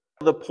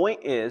The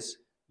point is,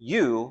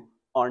 you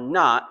are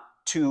not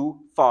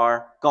too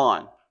far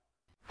gone.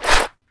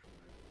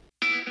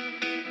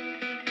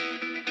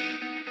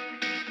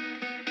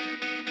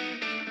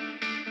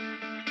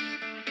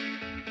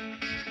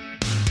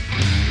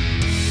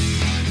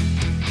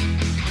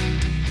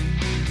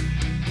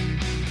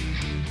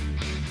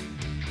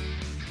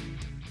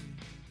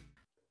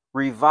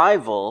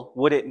 Revival,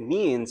 what it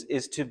means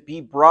is to be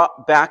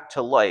brought back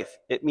to life.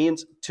 It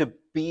means to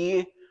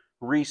be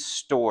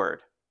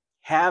restored.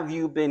 Have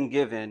you been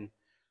given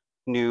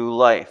new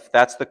life?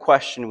 That's the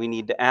question we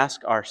need to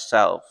ask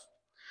ourselves.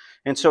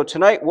 And so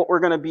tonight, what we're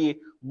going to be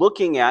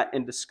looking at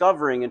and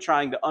discovering and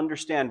trying to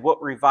understand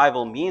what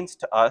revival means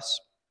to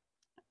us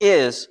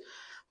is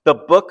the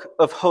book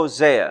of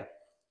Hosea.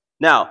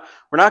 Now,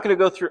 we're not going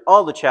to go through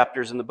all the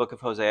chapters in the book of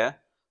Hosea.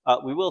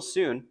 We will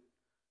soon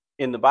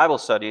in the Bible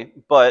study,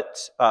 but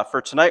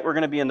for tonight, we're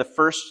going to be in the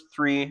first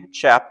 3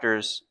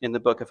 chapters in the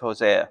book of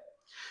Hosea.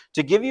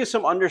 To give you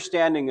some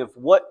understanding of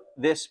what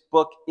this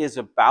book is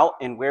about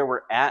and where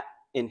we're at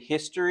in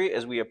history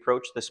as we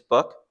approach this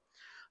book,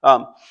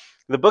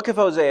 the book of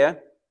Hosea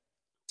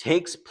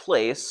takes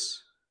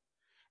place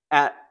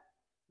at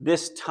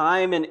this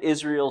time in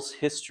Israel's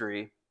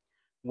history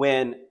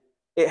when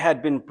it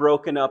had been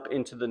broken up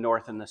into the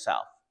north and the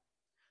south.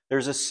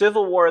 There's a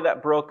civil war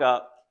that broke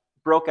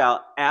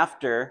out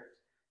after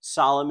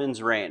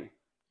Solomon's reign.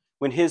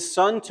 When his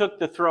son took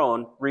the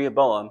throne,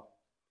 Rehoboam,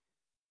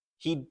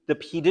 he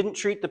didn't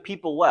treat the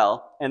people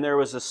well, and there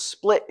was a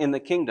split in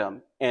the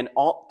kingdom, and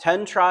all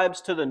 10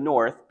 tribes to the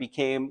north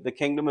became the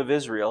kingdom of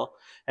Israel,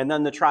 and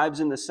then the tribes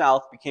in the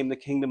south became the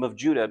kingdom of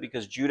Judah,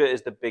 because Judah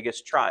is the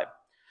biggest tribe.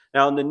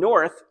 Now in the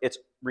north, it's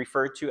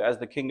referred to as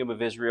the kingdom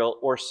of Israel,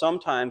 or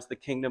sometimes the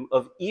kingdom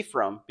of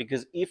Ephraim,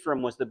 because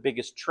Ephraim was the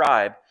biggest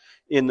tribe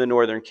in the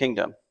northern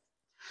kingdom.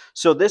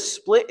 So this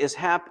split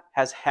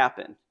has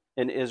happened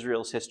in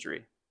Israel's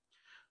history.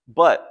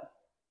 But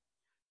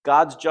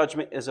God's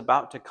judgment is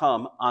about to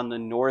come on the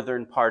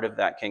northern part of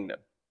that kingdom,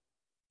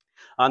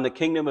 on the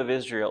kingdom of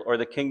Israel, or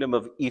the kingdom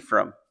of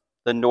Ephraim,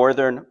 the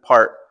northern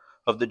part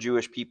of the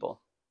Jewish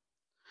people.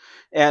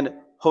 And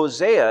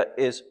Hosea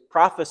is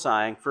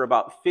prophesying for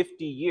about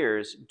 50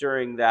 years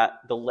during the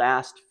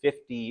last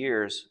 50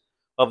 years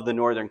of the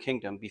northern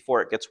kingdom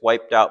before it gets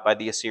wiped out by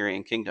the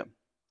Assyrian kingdom.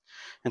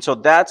 And so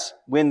that's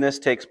when this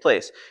takes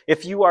place.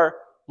 If you are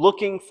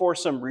looking for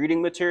some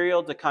reading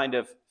material to kind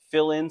of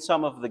fill in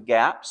some of the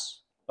gaps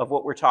of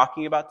what we're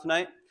talking about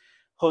tonight,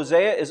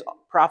 Hosea is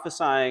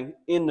prophesying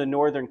in the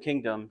northern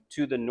kingdom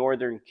to the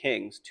northern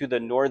kings, to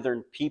the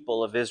northern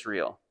people of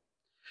Israel,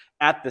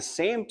 at the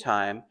same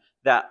time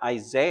that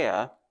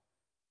Isaiah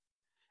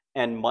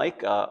and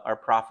Micah are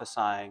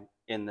prophesying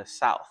in the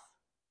south.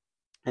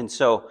 And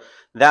so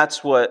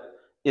that's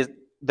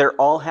they're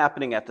all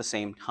happening at the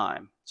same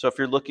time. So if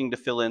you're looking to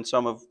fill in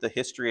some of the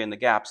history and the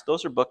gaps,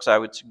 those are books I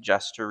would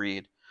suggest to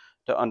read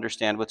to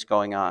understand what's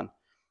going on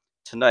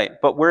tonight.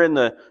 But we're in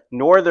the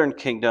northern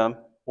kingdom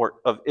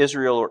of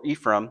Israel, or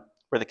Ephraim,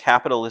 where the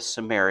capital is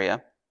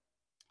Samaria.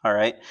 All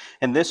right?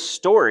 And this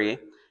story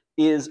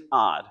is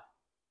odd.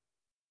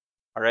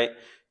 All right?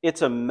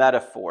 It's a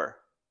metaphor.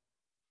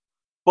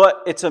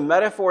 But it's a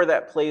metaphor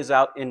that plays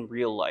out in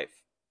real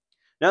life.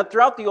 Now,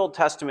 throughout the Old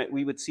Testament,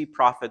 we would see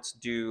prophets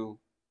do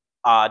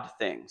odd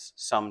things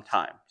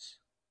sometimes.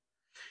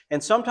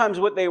 And sometimes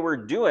what they were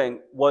doing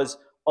was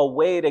a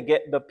way to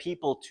get the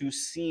people to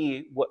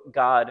see what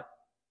God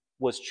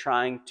was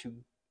trying to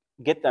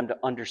get them to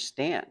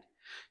understand.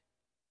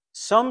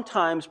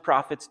 Sometimes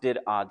prophets did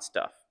odd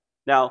stuff.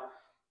 Now,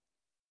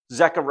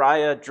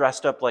 Zechariah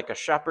dressed up like a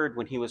shepherd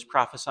when he was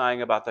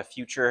prophesying about the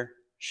future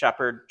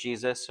shepherd,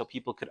 Jesus, so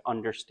people could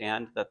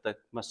understand that the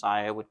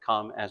Messiah would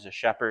come as a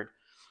shepherd.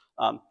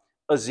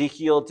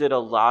 Ezekiel did a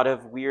lot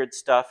of weird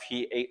stuff.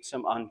 He ate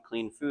some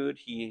unclean food.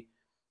 He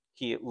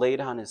laid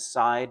on his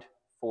side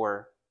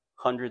for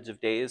hundreds of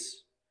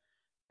days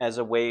as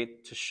a way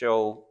to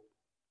show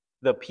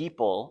the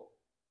people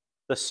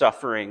the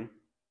suffering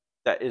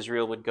that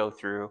Israel would go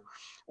through,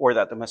 or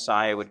that the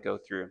Messiah would go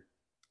through.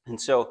 And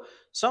so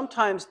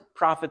sometimes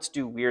prophets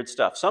do weird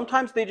stuff.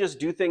 Sometimes they just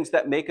do things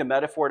that make a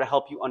metaphor to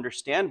help you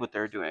understand what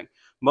they're doing.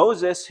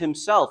 Moses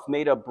himself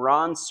made a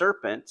bronze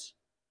serpent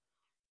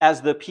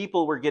as the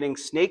people were getting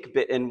snake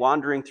bitten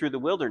wandering through the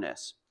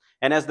wilderness.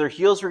 And as their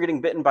heels were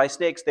getting bitten by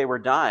snakes, they were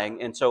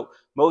dying. And so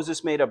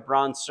Moses made a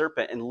bronze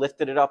serpent and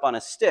lifted it up on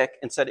a stick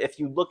and said, if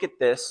you look at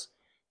this,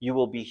 you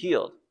will be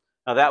healed.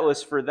 Now that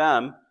was for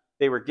them.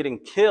 They were getting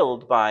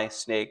killed by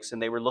snakes,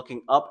 and they were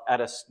looking up at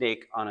a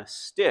snake on a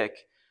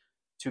stick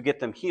to get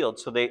them healed.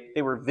 So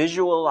they were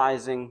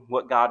visualizing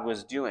what God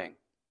was doing.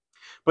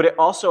 But it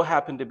also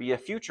happened to be a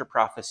future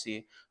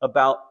prophecy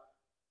about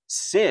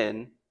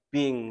sin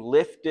being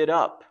lifted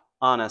up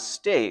on a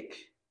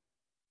stake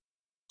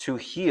to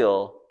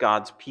heal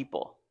God's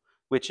people,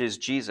 which is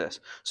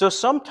Jesus. So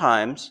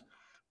sometimes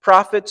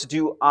prophets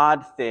do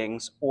odd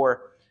things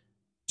or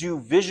do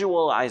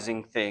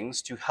visualizing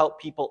things to help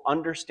people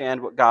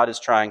understand what God is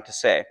trying to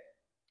say.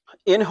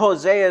 In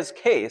Hosea's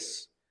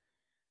case,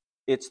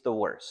 it's the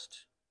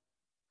worst.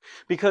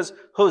 Because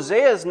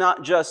Hosea is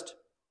not just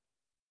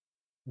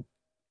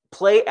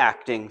play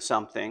acting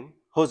something.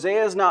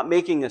 Hosea is not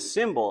making a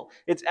symbol.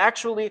 It's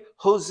actually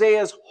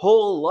Hosea's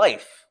whole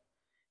life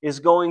is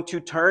going to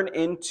turn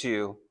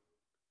into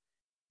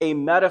a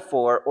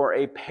metaphor or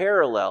a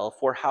parallel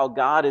for how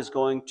God is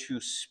going to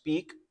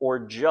speak or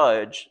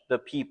judge the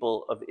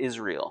people of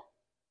Israel.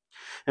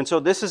 And so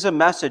this is a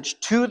message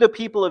to the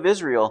people of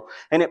Israel,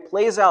 and it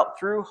plays out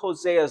through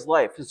Hosea's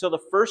life. And so the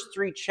first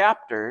 3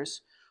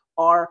 chapters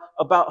are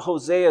about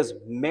Hosea's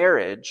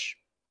marriage,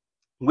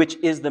 which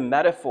is the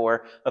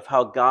metaphor of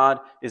how God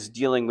is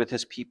dealing with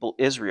his people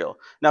Israel.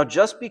 Now,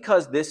 just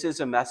because this is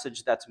a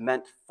message that's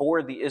meant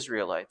for the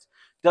Israelites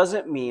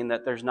doesn't mean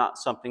that there's not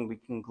something we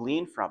can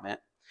glean from it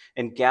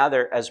and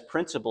gather as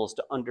principles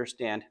to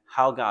understand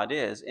how God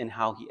is and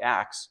how he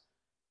acts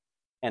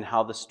and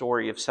how the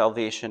story of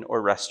salvation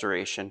or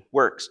restoration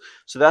works.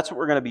 So that's what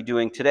we're going to be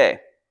doing today.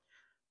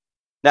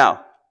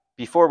 Now,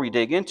 before we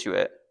dig into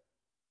it,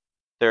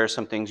 there are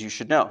some things you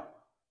should know.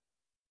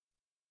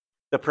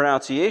 The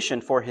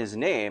pronunciation for his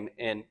name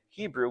in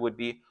Hebrew would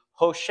be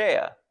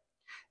Hosea.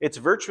 It's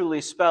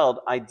virtually spelled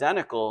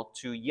identical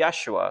to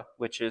Yeshua,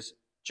 which is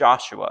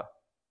Joshua.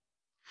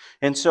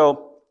 And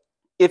so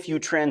if you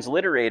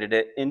transliterated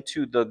it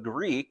into the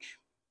Greek,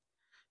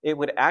 it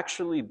would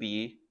actually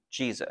be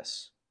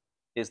Jesus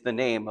is the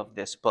name of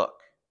this book.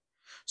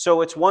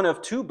 So it's one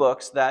of 2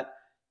 books that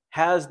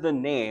has the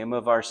name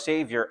of our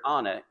Savior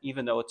on it,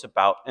 even though it's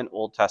about an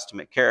Old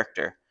Testament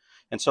character.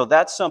 And so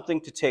that's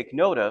something to take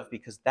note of,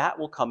 because that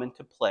will come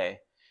into play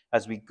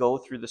as we go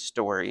through the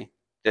story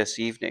this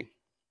evening.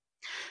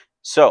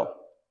 So,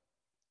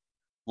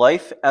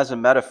 life as a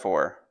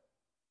metaphor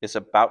is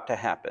about to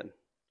happen.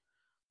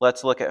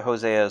 Let's look at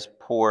Hosea's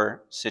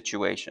poor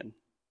situation.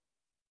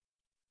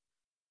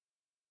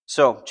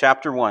 So,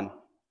 chapter 1.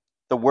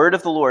 The word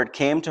of the Lord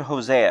came to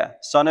Hosea,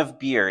 son of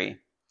Beeri,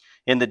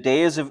 in the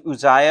days of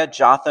Uzziah,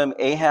 Jotham,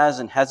 Ahaz,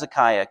 and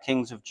Hezekiah,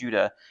 kings of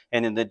Judah,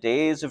 and in the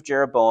days of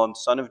Jeroboam,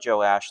 son of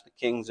Joash, the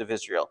kings of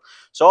Israel.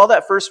 So all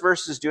that first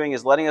verse is doing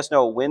is letting us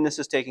know when this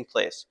is taking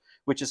place,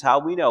 which is how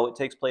we know it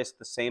takes place at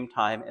the same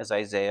time as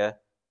Isaiah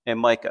and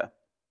Micah.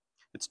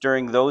 It's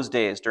during those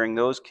days, during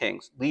those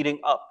kings, leading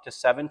up to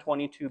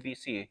 722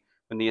 BC,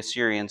 when the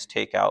Assyrians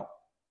take out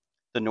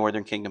the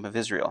northern kingdom of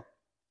Israel.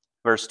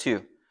 Verse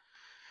 2.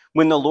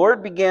 When the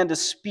Lord began to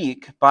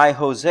speak by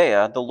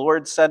Hosea, the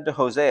Lord said to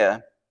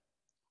Hosea,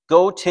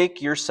 "Go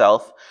take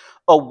yourself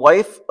a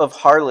wife of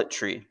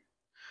harlotry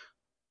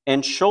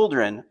and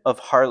children of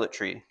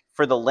harlotry,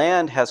 for the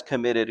land has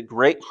committed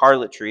great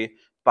harlotry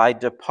by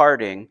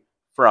departing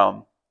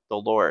from the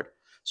Lord."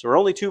 So we're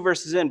only 2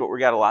 verses in, but we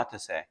got a lot to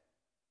say.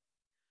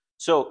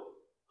 So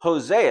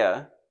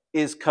Hosea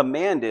is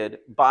commanded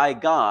by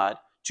God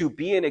to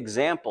be an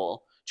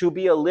example, to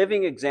be a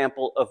living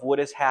example of what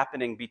is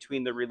happening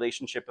between the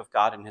relationship of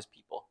God and his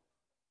people.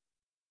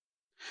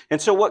 And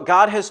so what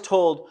God has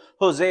told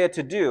Hosea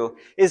to do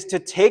is to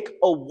take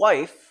a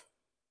wife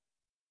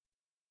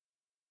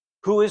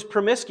who is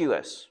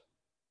promiscuous,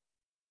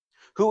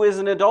 who is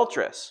an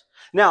adulteress.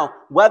 Now,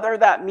 whether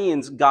that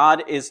means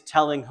God is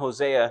telling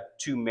Hosea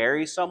to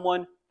marry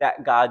someone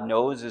that God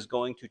knows is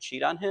going to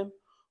cheat on him,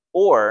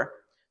 or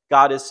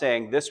God is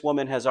saying this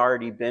woman has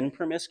already been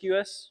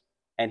promiscuous,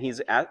 and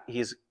he's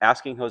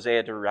asking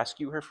Hosea to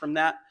rescue her from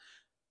that.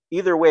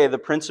 Either way, the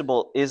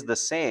principle is the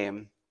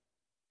same.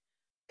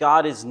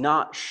 God is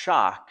not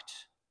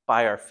shocked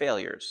by our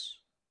failures.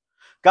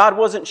 God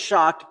wasn't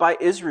shocked by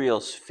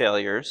Israel's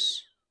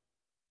failures.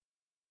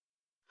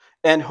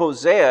 And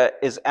Hosea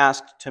is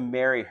asked to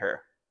marry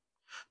her,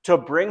 to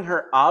bring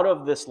her out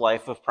of this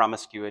life of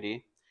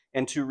promiscuity,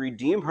 and to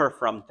redeem her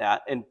from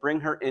that and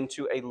bring her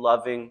into a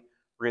loving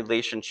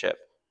relationship.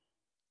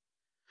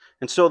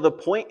 And so the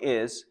point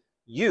is,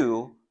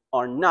 you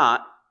are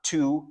not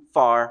too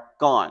far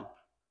gone.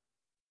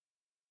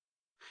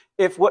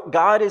 If what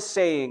God is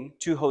saying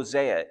to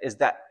Hosea is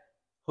that,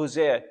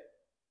 Hosea,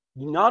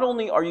 not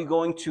only are you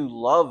going to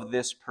love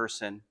this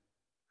person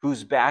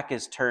whose back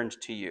is turned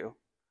to you,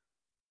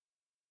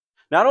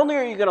 not only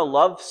are you going to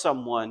love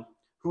someone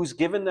who's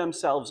given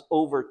themselves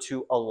over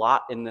to a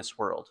lot in this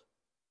world,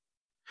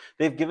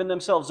 they've given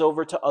themselves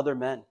over to other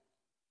men.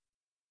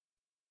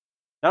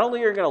 Not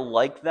only are you going to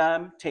like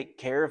them, take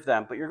care of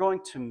them, but you're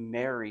going to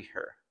marry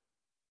her,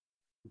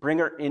 bring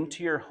her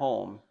into your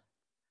home,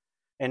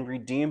 and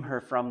redeem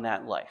her from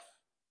that life.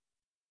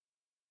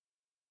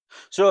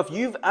 So if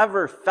you've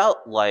ever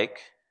felt like,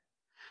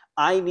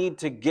 I need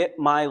to get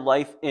my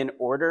life in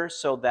order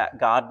so that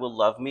God will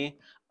love me,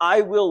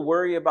 I will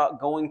worry about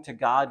going to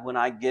God when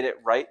I get it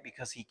right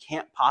because he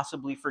can't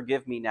possibly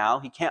forgive me now,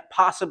 he can't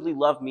possibly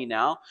love me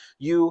now,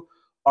 you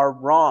are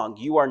wrong.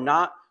 You are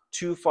not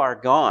too far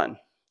gone.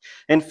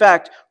 In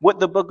fact, what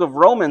the book of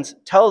Romans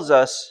tells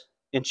us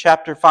in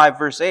chapter 5,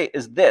 verse 8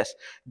 is this: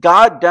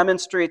 God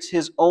demonstrates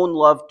his own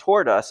love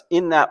toward us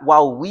in that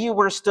while we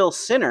were still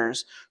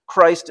sinners,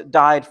 Christ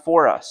died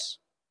for us.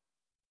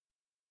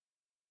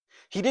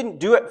 He didn't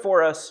do it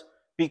for us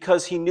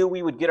because he knew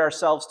we would get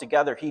ourselves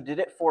together. He did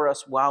it for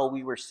us while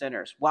we were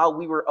sinners, while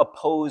we were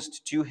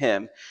opposed to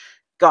him.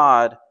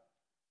 God,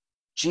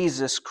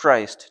 Jesus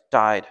Christ,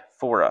 died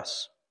for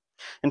us.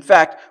 In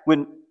fact,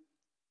 when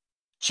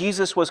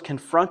Jesus was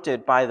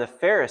confronted by the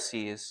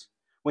Pharisees,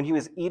 when he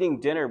was eating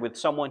dinner with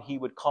someone he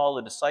would call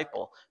a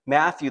disciple,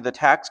 Matthew, the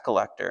tax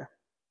collector,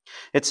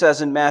 it says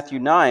in Matthew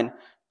 9,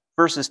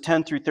 verses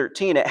 10 through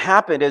 13, it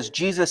happened as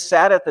Jesus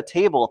sat at the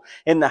table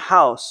in the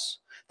house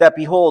that,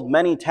 behold,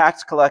 many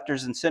tax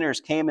collectors and sinners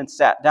came and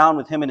sat down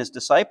with him and his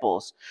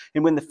disciples.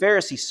 And when the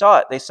Pharisees saw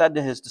it, they said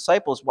to his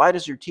disciples, why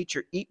does your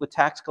teacher eat with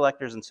tax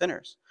collectors and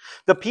sinners?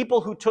 The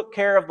people who took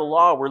care of the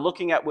law were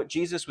looking at what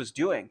Jesus was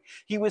doing.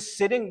 He was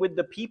sitting with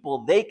the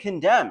people they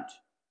condemned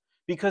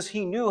because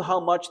he knew how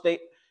much they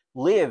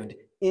lived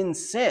in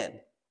sin.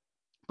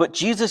 But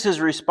Jesus'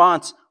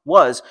 response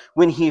was,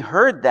 when he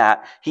heard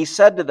that, he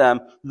said to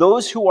them,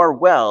 those who are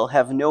well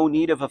have no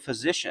need of a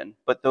physician,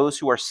 but those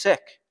who are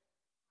sick.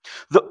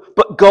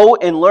 But go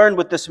and learn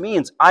what this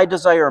means. I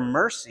desire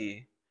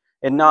mercy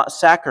and not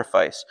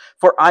sacrifice,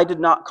 for I did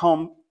not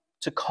come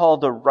to call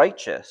the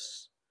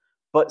righteous,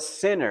 but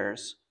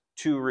sinners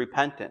to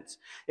repentance.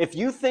 If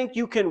you think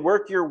you can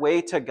work your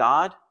way to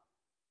God,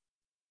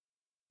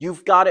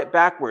 you've got it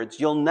backwards.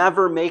 You'll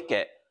never make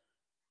it.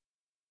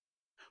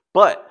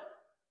 But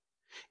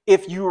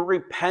if you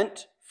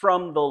repent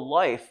from the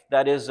life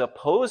that is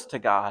opposed to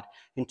God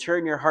and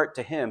turn your heart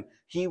to him,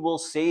 he will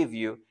save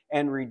you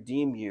and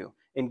redeem you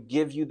and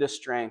give you the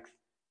strength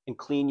and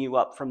clean you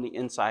up from the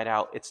inside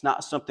out. It's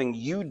not something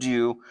you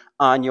do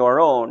on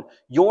your own.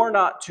 You're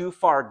not too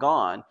far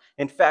gone.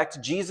 In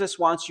fact, Jesus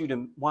wants you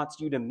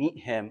to meet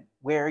him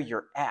where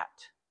you're at.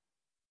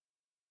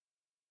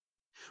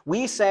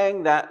 We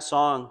sang that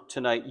song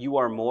tonight, You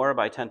Are More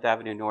by 10th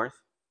Avenue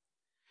North.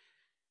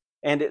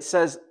 And it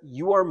says,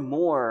 you are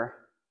more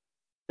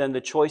than the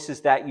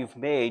choices that you've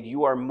made.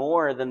 You are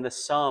more than the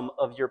sum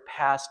of your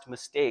past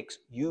mistakes.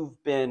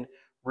 You've been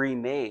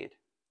remade.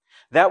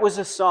 That was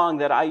a song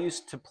that I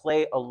used to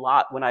play a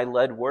lot when I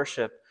led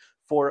worship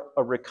for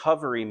a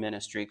recovery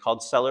ministry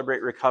called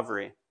Celebrate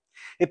Recovery.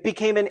 It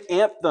became an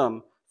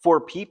anthem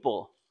for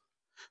people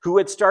who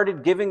had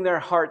started giving their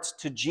hearts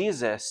to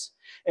Jesus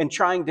and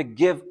trying to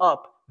give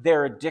up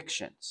their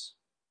addictions,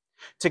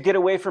 to get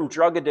away from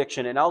drug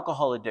addiction and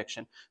alcohol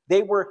addiction.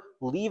 They were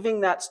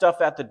leaving that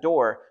stuff at the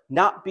door,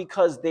 not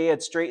because they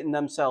had straightened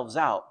themselves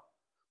out,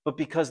 but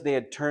because they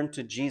had turned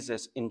to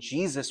Jesus and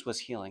Jesus was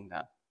healing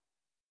them.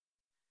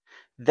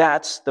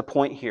 That's the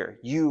point here.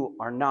 You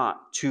are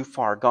not too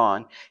far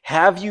gone.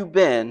 Have you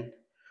been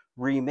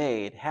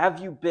remade?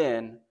 Have you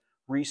been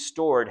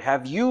restored?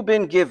 Have you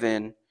been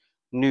given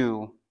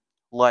new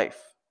life?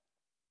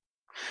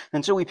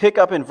 And so we pick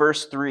up in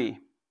verse 3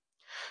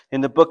 in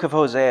the book of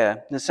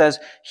Hosea. It says,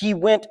 he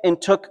went and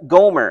took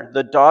Gomer,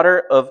 the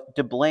daughter of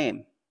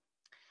Diblaim,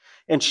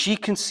 and she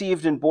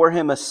conceived and bore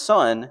him a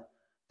son,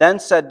 then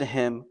said to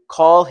him,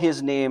 call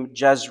his name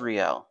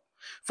Jezreel.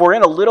 For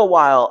in a little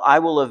while I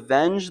will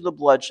avenge the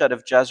bloodshed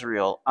of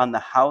Jezreel on the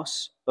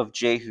house of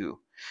Jehu,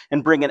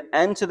 and bring an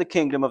end to the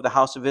kingdom of the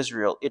house of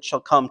Israel. It shall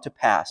come to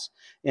pass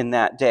in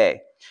that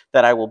day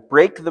that I will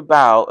break the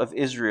bow of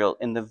Israel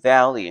in the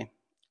valley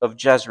of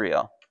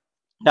Jezreel.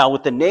 Now,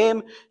 what the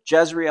name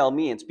Jezreel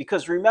means,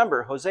 because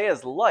remember,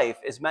 Hosea's life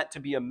is meant to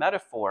be a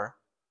metaphor,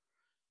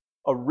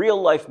 a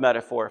real life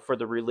metaphor for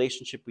the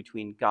relationship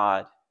between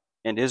God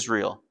and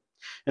Israel.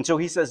 And so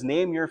he says,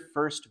 name your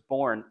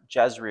firstborn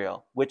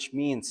Jezreel, which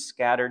means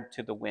scattered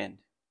to the wind.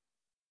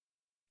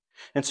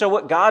 And so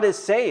what God is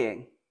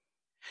saying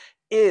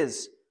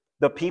is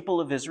the people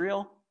of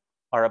Israel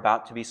are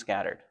about to be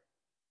scattered.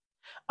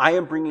 I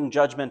am bringing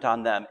judgment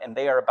on them, and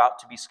they are about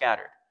to be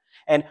scattered.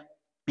 And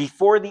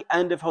before the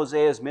end of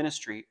Hosea's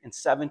ministry in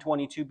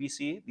 722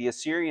 BC, the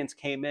Assyrians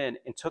came in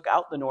and took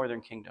out the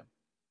northern kingdom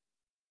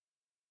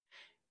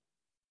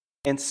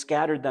and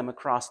scattered them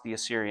across the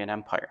Assyrian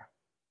Empire.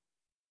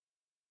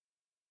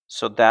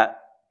 So that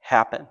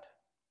happened.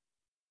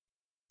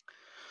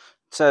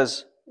 It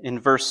says in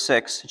verse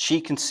 6,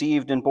 she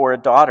conceived and bore a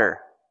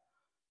daughter.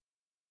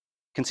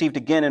 Conceived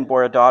again and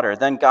bore a daughter.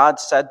 Then God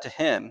said to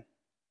him,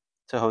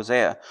 to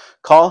Hosea,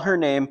 call her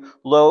name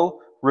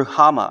Lo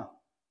Ruhamah,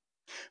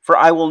 for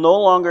I will no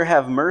longer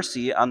have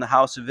mercy on the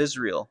house of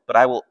Israel, but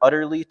I will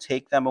utterly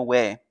take them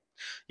away.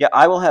 Yet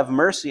I will have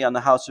mercy on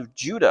the house of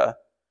Judah,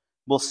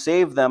 will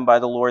save them by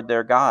the Lord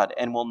their God,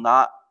 and will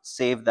not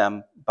save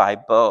them by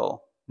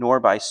bow, nor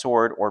by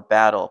sword or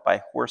battle,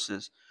 by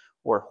horses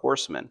or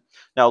horsemen.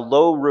 Now,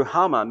 Lo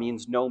Ruhamah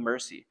means no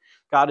mercy.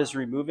 God is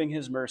removing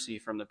his mercy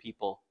from the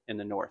people in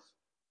the north.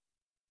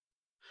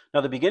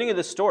 Now, the beginning of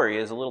this story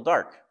is a little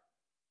dark.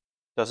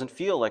 Doesn't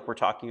feel like we're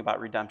talking about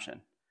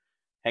redemption.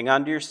 Hang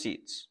on to your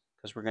seats,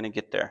 because we're going to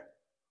get there.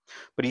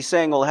 But he's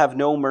saying we'll have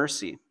no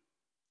mercy.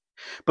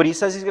 But he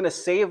says he's going to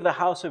save the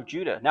house of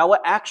Judah. Now,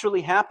 what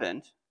actually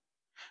happened,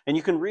 and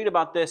you can read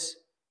about this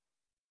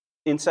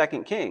in 2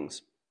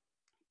 Kings,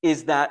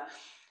 is that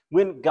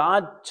when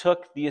God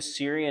took the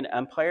Assyrian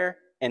Empire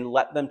and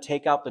let them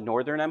take out the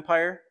northern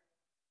empire,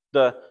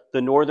 the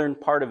northern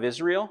part of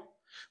Israel,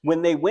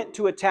 When they went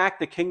to attack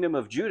the kingdom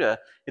of Judah,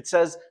 it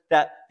says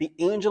that the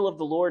angel of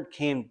the Lord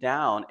came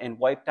down and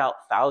wiped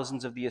out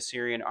thousands of the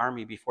Assyrian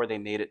army before they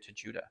made it to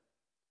Judah.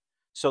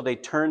 So they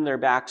turned their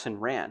backs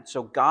and ran.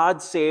 So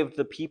God saved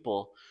the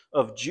people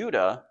of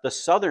Judah, the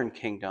southern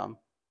kingdom,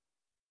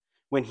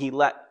 when he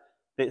let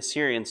the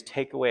Assyrians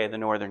take away the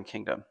northern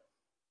kingdom.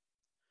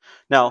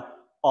 Now,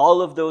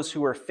 all of those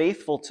who were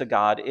faithful to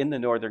God in the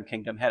northern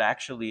kingdom had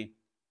actually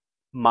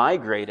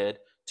migrated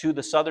to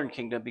the southern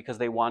kingdom because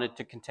they wanted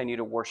to continue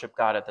to worship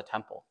God at the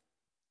temple.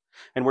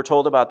 And we're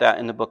told about that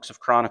in the books of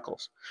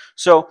Chronicles.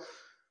 So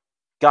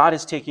God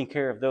is taking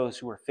care of those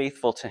who are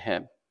faithful to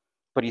him,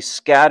 but he's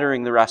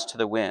scattering the rest to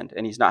the wind,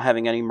 and he's not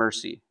having any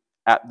mercy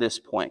at this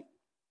point.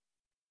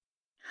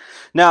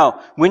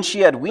 Now, when she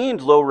had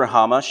weaned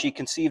Lo-Ruhamah, she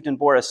conceived and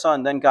bore a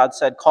son. Then God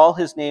said, "Call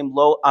his name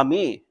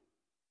Lo-Ami,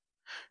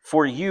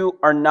 for you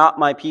are not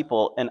my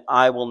people, and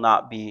I will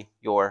not be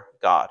your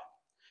God."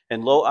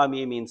 And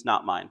Lo-Ami means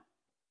not mine.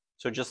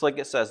 So just like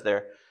it says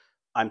there,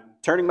 I'm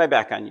turning my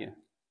back on you.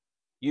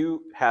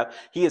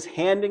 He is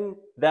handing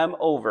them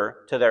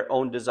over to their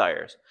own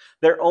desires,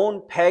 their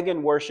own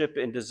pagan worship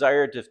and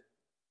desire to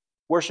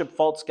worship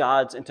false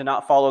gods and to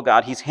not follow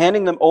God. He's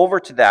handing them over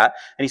to that,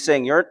 and he's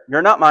saying, you're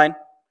not mine.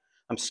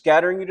 I'm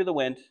scattering you to the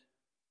wind.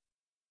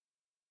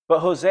 But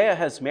Hosea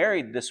has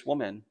married this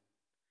woman,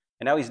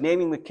 and now he's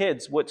naming the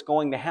kids what's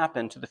going to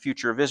happen to the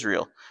future of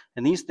Israel.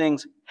 And these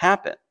things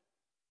happen.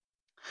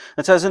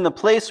 It says, "In the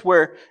place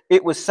where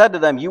it was said to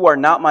them, 'You are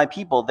not my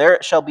people,' there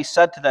it shall be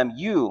said to them,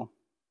 'You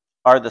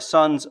are the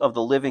sons of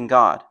the living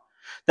God.'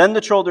 Then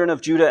the children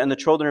of Judah and the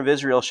children of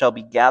Israel shall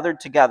be gathered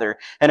together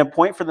and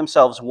appoint for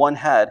themselves one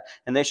head,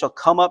 and they shall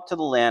come up to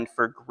the land,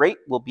 for great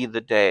will be the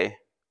day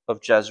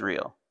of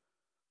Jezreel."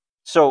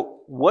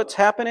 So what's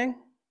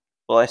happening?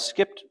 Well, I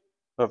skipped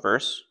a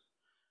verse.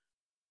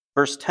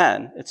 Verse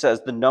 10, it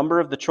says, "The number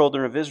of the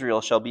children of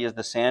Israel shall be as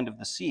the sand of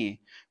the sea,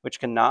 which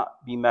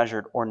cannot be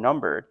measured or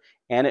numbered.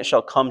 And it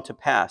shall come to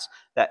pass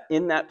that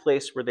in that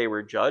place where they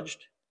were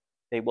judged,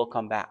 they will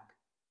come back."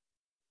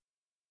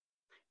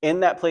 In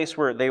that place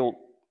where they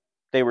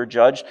were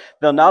judged,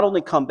 they'll not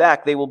only come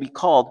back, they will be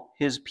called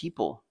his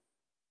people.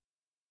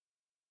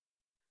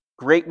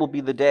 Great will be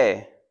the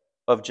day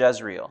of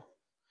Jezreel.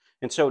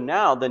 And so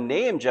now the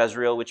name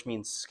Jezreel, which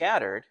means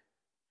scattered,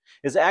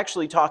 is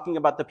actually talking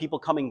about the people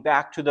coming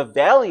back to the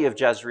valley of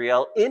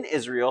Jezreel in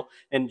Israel,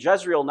 and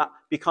Jezreel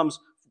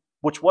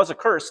which was a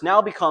curse,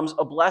 now becomes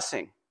a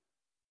blessing.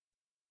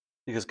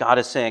 Because God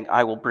is saying,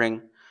 I will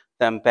bring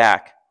them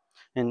back.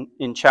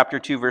 In chapter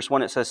 2, verse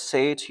 1, it says,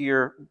 "Say to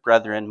your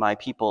brethren, my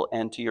people,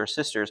 and to your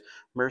sisters,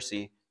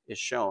 mercy is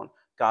shown."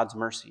 God's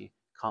mercy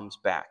comes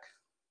back.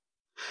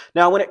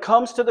 Now, when it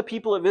comes to the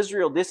people of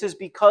Israel, this is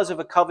because of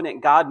a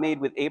covenant God made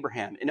with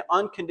Abraham, an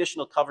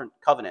unconditional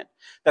covenant,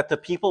 that the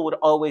people would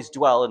always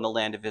dwell in the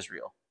land of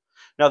Israel.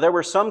 Now, there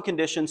were some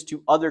conditions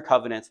to other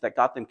covenants that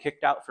got them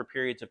kicked out for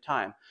periods of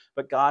time,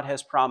 but God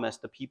has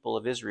promised the people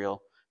of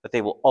Israel that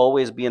they will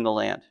always be in the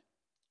land.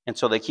 And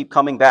so they keep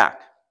coming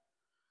back,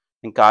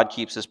 and God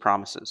keeps his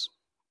promises.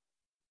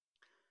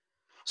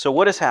 So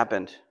what has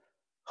happened?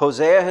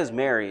 Hosea has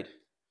married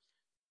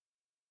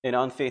an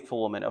unfaithful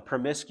woman, a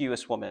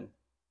promiscuous woman.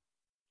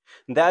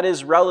 And that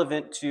is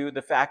relevant to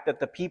the fact that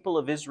the people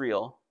of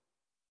Israel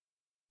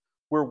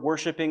were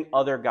worshiping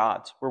other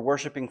gods, were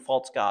worshiping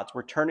false gods,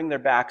 were turning their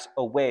backs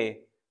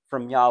away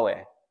from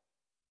Yahweh.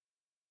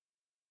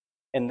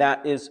 And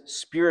that is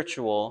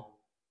spiritual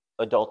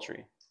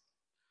adultery.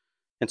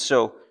 And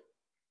so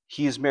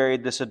he's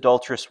married this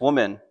adulterous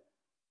woman,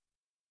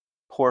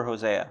 poor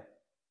Hosea.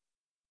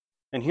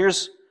 And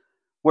here's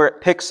where it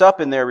picks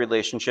up in their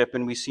relationship,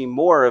 and we see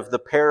more of the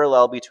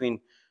parallel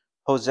between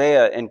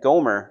Hosea and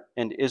Gomer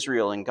and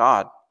Israel and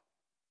God.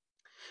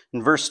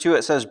 In verse 2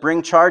 it says,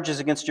 "Bring charges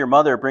against your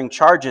mother, bring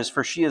charges,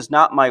 for she is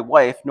not my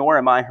wife, nor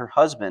am I her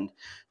husband.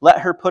 Let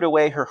her put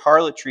away her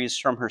harlotries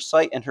from her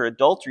sight and her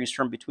adulteries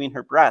from between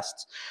her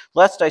breasts,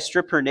 lest I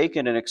strip her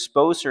naked and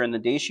expose her in the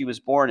day she was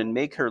born, and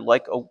make her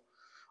like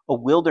a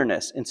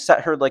wilderness, and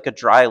set her like a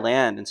dry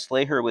land, and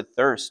slay her with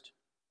thirst.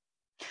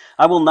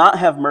 I will not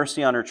have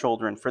mercy on her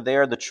children, for they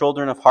are the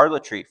children of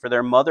harlotry, for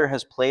their mother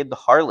has played the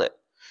harlot.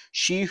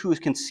 She who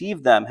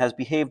conceived them has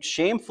behaved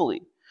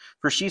shamefully,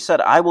 for she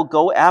said, I will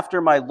go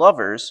after my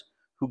lovers,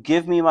 who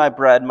give me my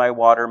bread, my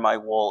water, my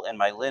wool, and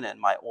my linen,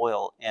 my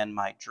oil, and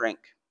my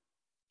drink."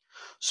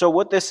 So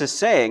what this is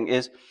saying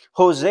is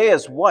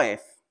Hosea's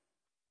wife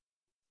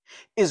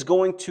is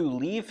going to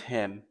leave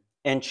him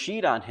and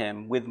cheat on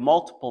him with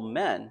multiple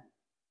men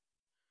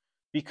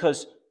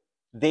because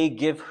they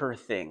give her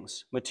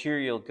things,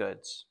 material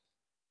goods.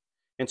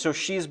 And so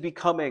she's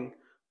becoming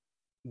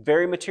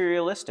very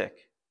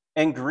materialistic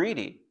and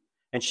greedy.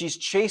 And she's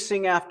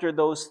chasing after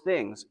those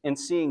things and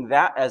seeing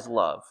that as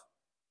love.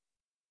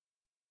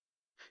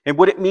 And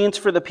what it means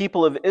for the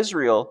people of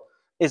Israel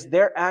is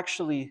they're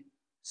actually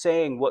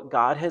saying what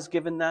God has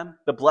given them,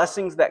 the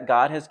blessings that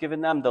God has given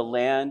them, the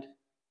land,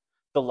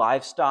 the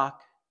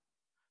livestock,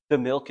 the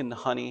milk and the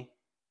honey,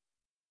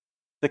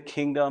 the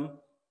kingdom.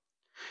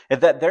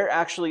 and that they're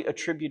actually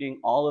attributing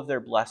all of their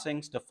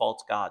blessings to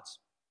false gods.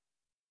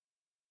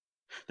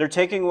 They're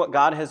taking what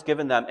God has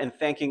given them and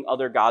thanking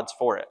other gods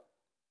for it.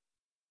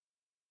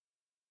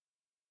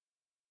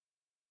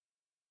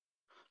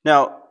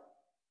 Now,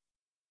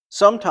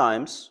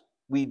 sometimes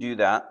we do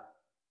that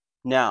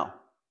now.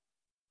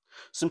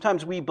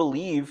 Sometimes we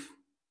believe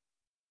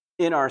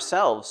in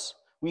ourselves.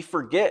 We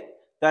forget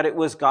that it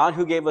was God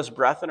who gave us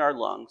breath in our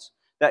lungs,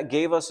 that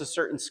gave us a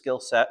certain skill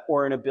set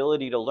or an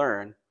ability to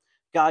learn.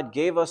 God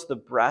gave us the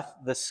breath,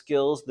 the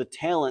skills, the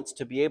talents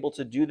to be able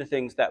to do the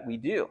things that we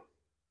do.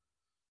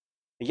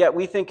 Yet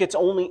we think it's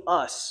only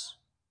us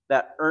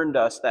that earned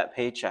us that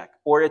paycheck,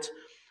 or it's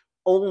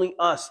only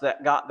us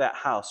that got that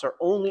house, or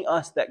only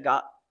us that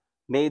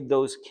made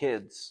those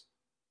kids.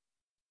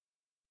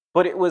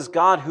 But it was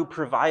God who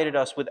provided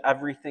us with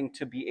everything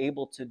to be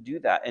able to do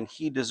that, and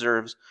He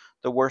deserves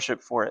the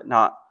worship for it,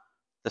 not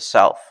the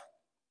self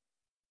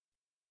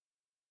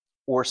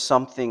or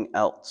something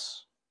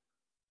else.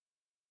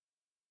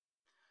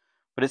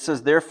 But it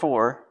says,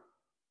 therefore,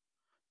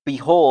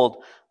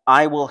 behold,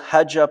 I will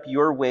hedge up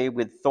your way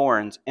with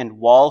thorns and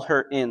wall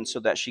her in so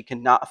that she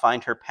cannot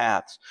find her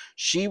paths.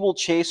 She will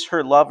chase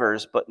her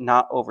lovers, but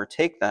not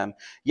overtake them.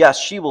 Yes,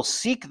 she will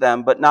seek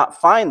them, but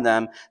not find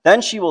them.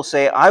 Then she will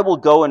say, I will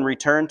go and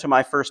return to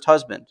my first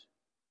husband.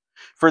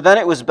 For then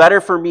it was better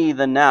for me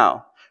than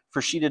now.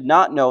 For she did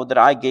not know that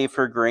I gave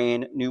her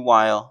grain, new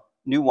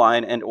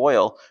wine, and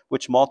oil,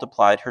 which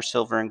multiplied her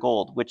silver and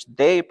gold, which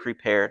they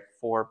prepared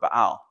for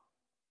Baal.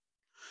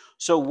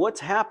 So what's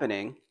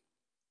happening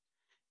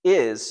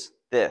is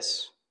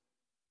this.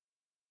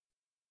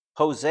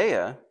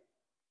 Hosea,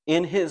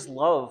 in his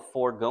love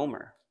for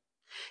Gomer,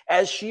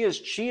 as she has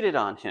cheated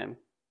on him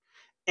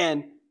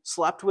and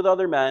slept with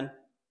other men,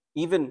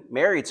 even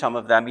married some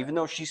of them, even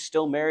though she's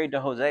still married to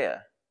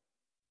Hosea,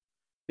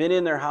 been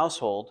in their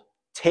household,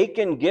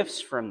 taken gifts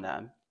from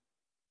them,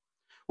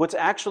 what's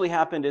actually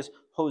happened is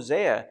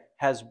Hosea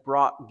has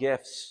brought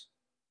gifts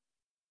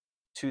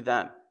to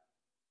them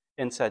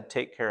and said,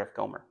 take care of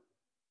Gomer.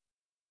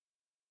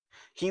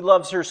 He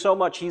loves her so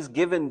much, he's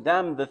given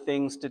them the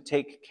things to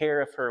take care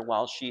of her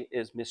while she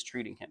is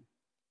mistreating him.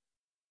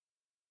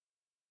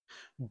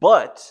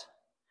 But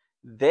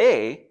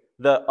they,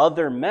 the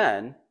other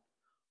men,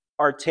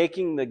 are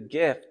taking the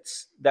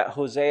gifts that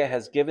Hosea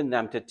has given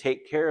them to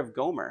take care of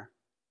Gomer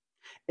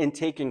and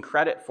taking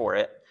credit for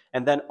it,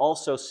 and then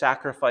also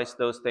sacrifice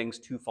those things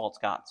to false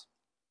gods.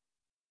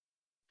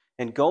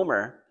 And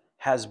Gomer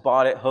has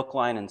bought it hook,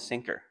 line, and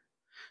sinker,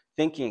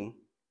 thinking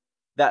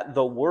that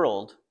the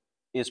world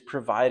is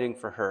providing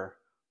for her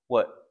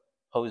what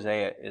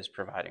Hosea is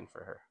providing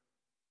for her.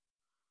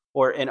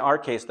 Or in our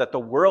case, that the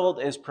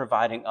world is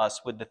providing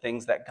us with the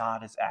things that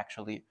God is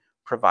actually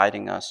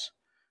providing us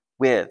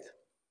with.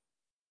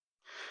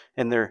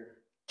 And they're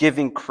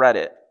giving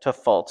credit to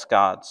false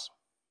gods.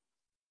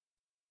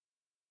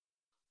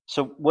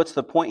 So what's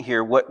the point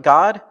here? What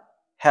God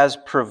has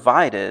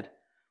provided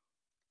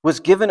was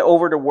given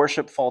over to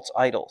worship false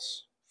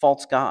idols,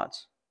 false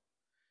gods.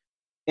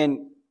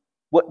 And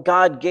what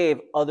God gave,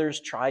 others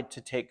tried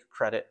to take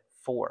credit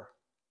for.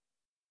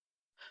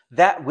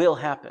 That will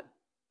happen.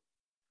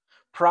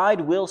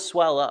 Pride will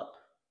swell up.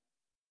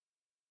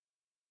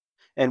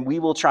 And we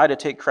will try to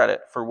take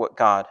credit for what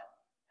God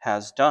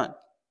has done.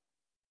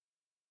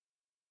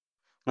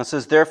 It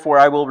says, therefore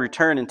I will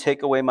return and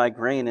take away my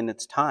grain in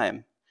its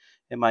time,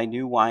 and my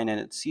new wine in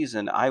its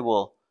season. I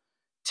will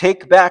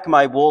take back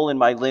my wool and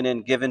my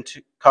linen given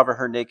to cover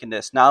her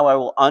nakedness. Now I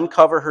will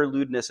uncover her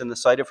lewdness in the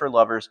sight of her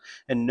lovers,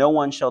 and no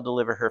one shall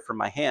deliver her from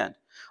my hand.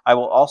 I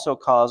will also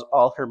cause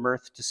all her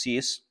mirth to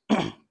cease,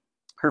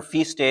 her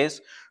feast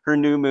days, her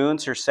new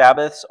moons, her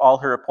Sabbaths, all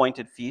her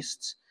appointed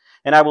feasts.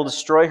 And I will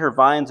destroy her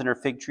vines and her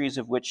fig trees,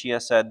 of which she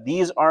has said,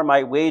 these are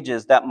my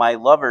wages that my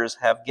lovers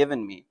have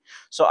given me.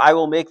 So I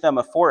will make them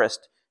a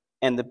forest,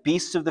 and the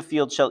beasts of the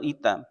field shall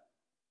eat them.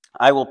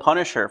 I will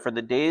punish her for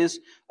the days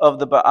of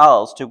the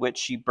Baals to which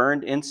she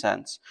burned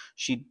incense.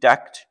 She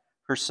decked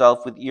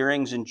herself with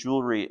earrings and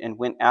jewelry and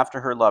went after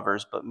her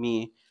lovers, but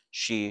me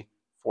she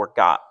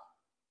forgot.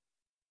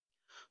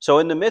 So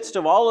in the midst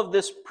of all of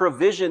this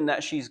provision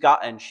that she's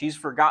gotten, she's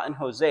forgotten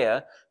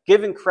Hosea,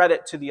 giving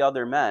credit to the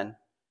other men.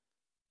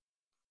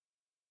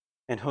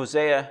 And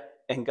Hosea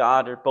and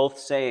God are both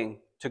saying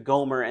to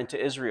Gomer and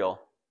to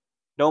Israel,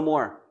 no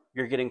more,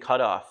 you're getting cut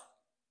off,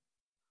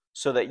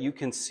 so that you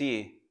can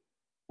see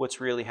what's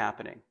really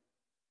happening.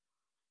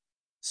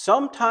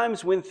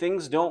 Sometimes when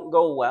things don't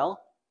go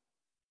well,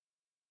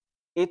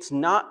 it's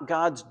not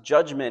God's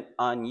judgment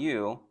on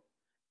you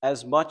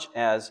as much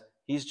as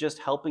He's just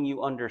helping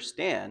you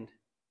understand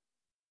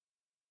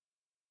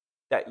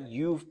that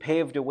you've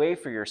paved a way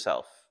for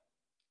yourself,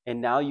 and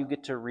now you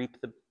get to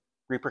reap the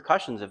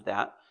repercussions of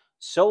that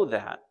so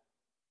that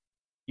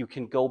you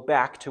can go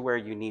back to where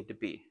you need to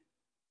be.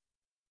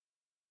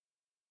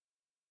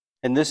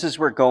 And this is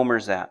where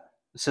Gomer's at.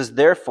 It says,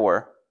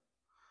 therefore,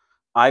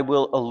 I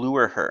will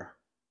allure her.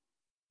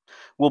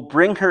 will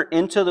bring her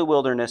into the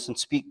wilderness and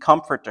speak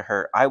comfort to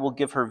her. I will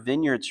give her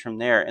vineyards from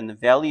there, in the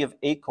valley of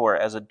Achor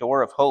as a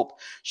door of hope.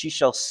 She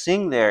shall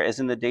sing there as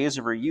in the days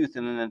of her youth,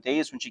 and in the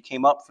days when she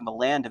came up from the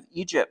land of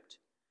Egypt.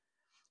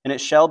 And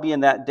it shall be in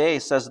that day,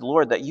 says the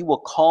Lord, that you will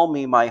call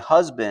me my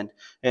husband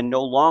and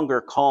no longer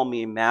call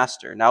me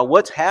master. Now,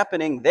 what's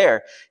happening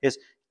there is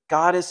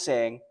God is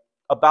saying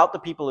about the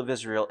people of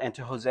Israel and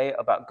to Hosea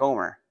about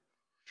Gomer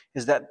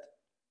is that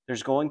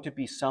there's going to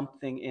be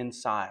something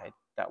inside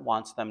that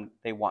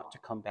they want to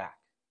come back.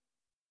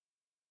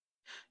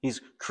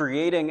 He's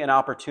creating an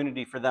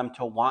opportunity for them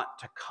to want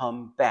to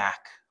come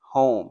back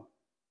home.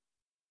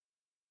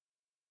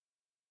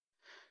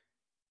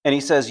 And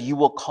he says, you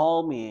will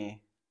call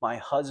me my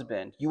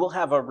husband. You will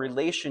have a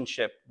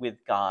relationship with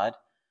God,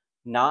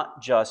 not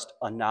just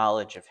a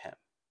knowledge of him.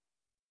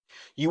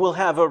 You will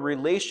have a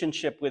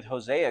relationship with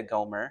Hosea,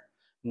 Gomer,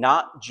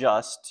 not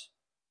just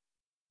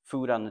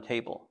food on the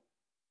table,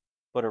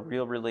 but a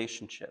real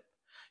relationship.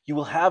 You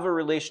will have a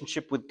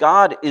relationship with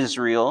God,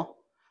 Israel,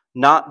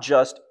 not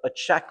just a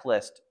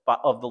checklist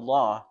of the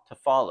law to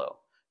follow.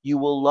 You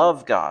will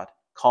love God,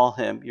 call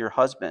him your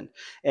husband,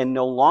 and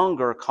no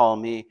longer call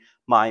me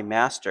my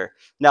master.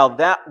 Now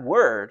that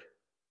word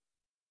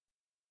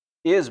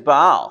is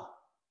Baal.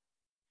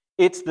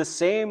 It's the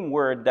same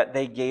word that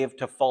they gave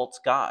to false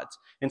gods.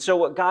 And so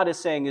what God is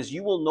saying is,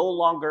 you will no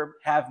longer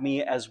have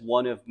me as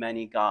one of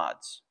many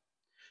gods.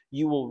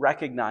 You will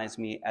recognize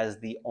me as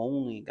the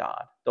only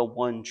God, the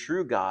one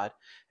true God,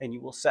 and you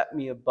will set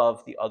me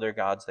above the other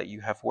gods that you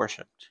have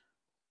worshipped.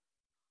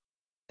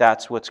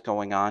 That's what's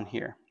going on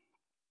here.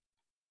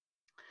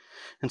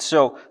 And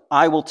so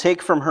I will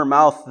take from her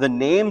mouth the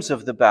names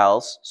of the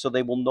Baals, so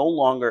they will no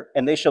longer,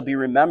 and they shall be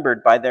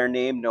remembered by their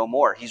name no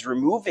more. He's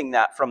removing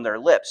that from their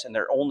lips, and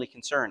their only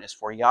concern is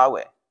for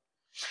Yahweh.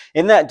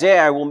 In that day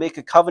I will make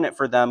a covenant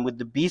for them with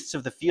the beasts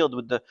of the field,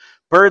 with the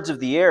birds of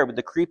the air, with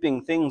the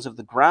creeping things of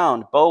the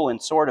ground, bow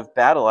and sword of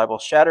battle. I will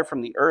shatter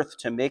from the earth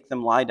to make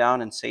them lie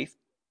down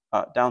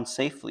down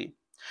safely.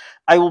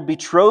 I will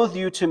betroth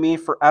you to me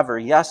forever.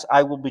 Yes,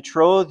 I will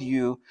betroth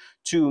you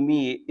to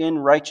me in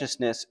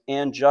righteousness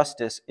and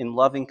justice, in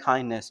loving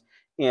kindness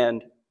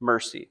and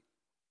mercy.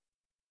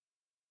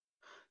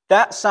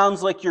 That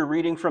sounds like you're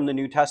reading from the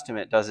New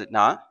Testament, does it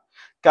not?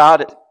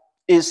 God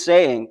is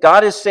saying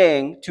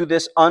to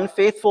this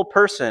unfaithful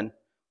person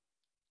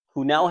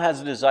who now has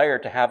a desire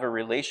to have a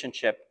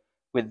relationship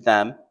with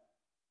them,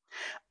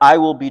 I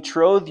will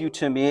betroth you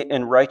to me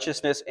in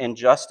righteousness and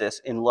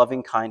justice, in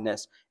loving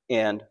kindness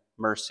and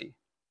mercy.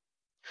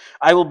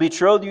 I will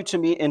betroth you to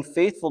me in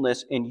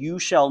faithfulness, and you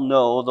shall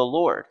know the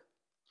Lord.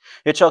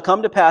 It shall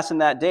come to pass in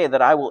that day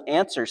that I will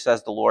answer,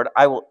 says the Lord.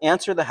 I will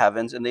answer the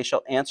heavens, and they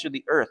shall answer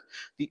the earth.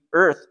 The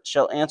earth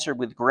shall answer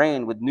with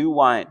grain, with new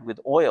wine, with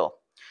oil.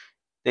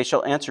 They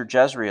shall answer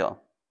Jezreel.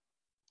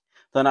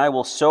 Then I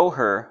will sow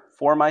her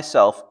for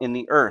myself in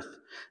the earth,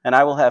 and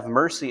I will have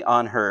mercy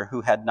on her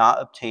who had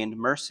not obtained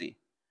mercy.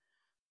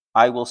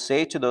 I will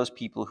say to those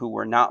people who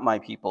were not my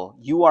people,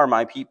 you are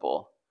my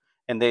people,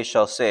 and they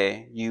shall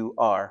say, you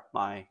are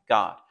my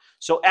God.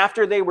 So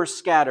after they were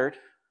scattered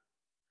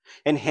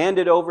and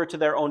handed over to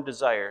their own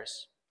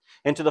desires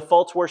and to the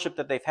false worship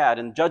that they've had,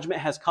 and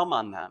judgment has come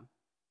on them,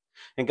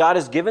 and God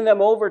has given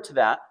them over to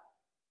that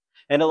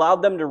and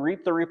allowed them to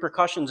reap the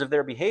repercussions of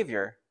their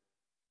behavior,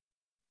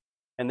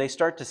 and they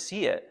start to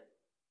see it,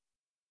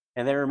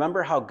 and they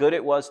remember how good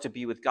it was to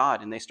be with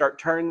God, and they start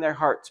turning their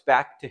hearts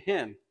back to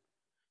him.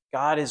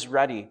 God is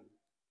ready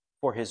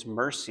for his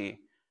mercy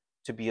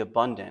to be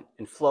abundant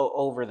and flow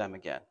over them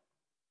again.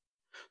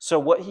 So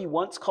what he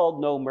once called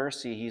no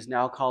mercy, he's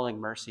now calling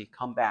mercy.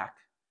 Come back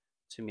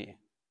to me.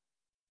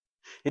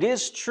 It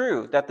is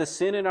true that the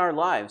sin in our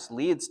lives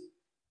leads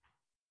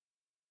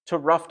to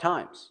rough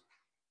times.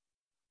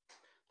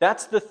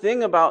 That's the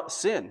thing about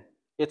sin.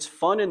 It's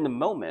fun in the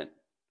moment,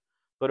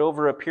 but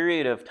over a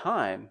period of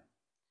time,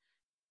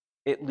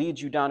 it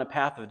leads you down a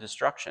path of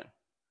destruction,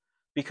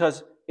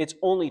 because it's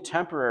only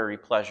temporary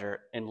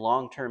pleasure and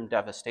long-term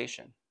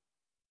devastation.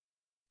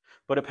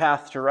 But a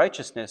path to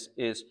righteousness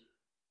is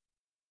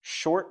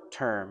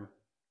short-term,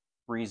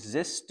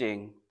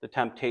 resisting the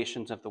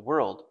temptations of the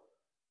world,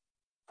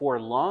 for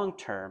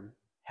long-term,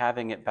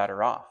 having it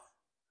better off.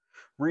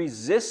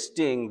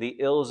 Resisting the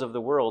ills of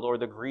the world or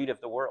the greed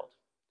of the world.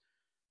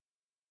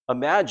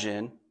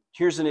 Imagine,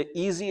 here's an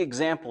easy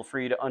example for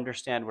you to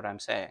understand what I'm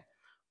saying.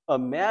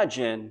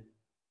 Imagine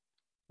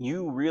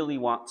you really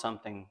want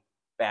something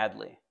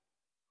badly,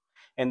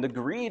 and the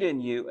greed in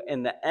you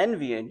and the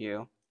envy in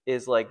you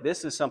is like,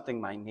 this is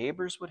something my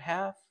neighbors would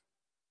have.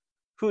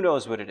 Who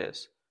knows what it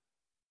is?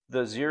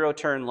 The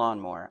zero-turn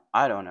lawnmower.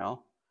 I don't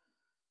know.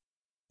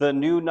 The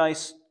new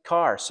nice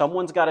car.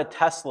 Someone's got a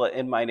Tesla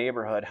in my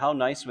neighborhood. How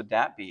nice would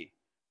that be?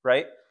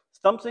 Right?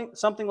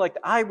 Something like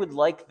that. I would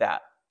like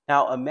that.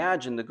 Now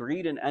imagine the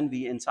greed and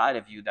envy inside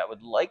of you that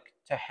would like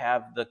to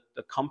have the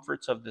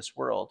comforts of this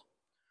world,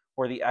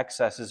 or the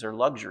excesses or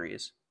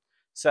luxuries,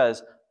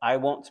 says, I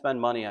won't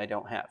spend money I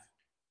don't have.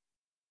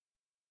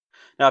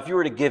 Now, if you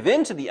were to give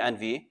in to the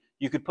envy,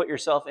 you could put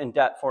yourself in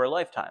debt for a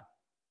lifetime.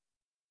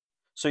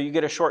 So you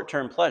get a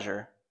short-term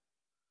pleasure,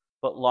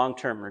 but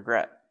long-term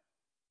regret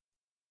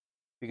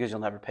because you'll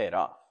never pay it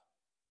off.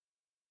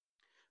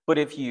 But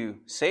if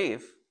you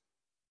save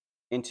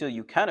until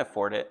you can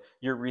afford it,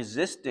 you're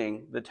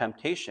resisting the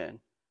temptation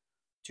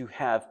to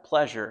have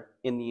pleasure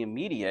in the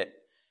immediate,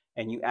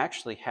 and you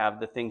actually have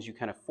the things you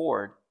can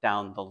afford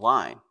down the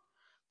line.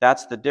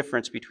 That's the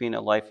difference between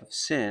a life of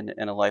sin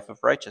and a life of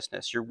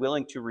righteousness. You're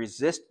willing to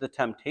resist the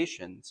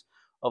temptations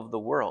of the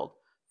world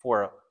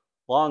for a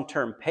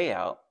long-term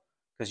payout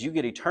because you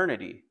get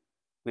eternity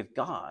with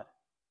God.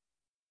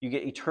 You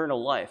get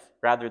eternal life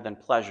rather than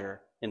pleasure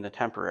in the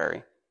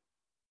temporary.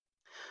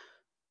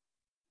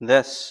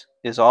 This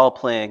is all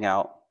playing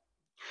out.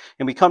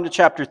 And we come to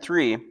chapter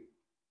 3,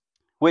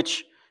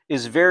 which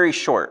is very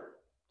short.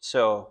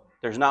 So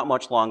there's not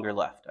much longer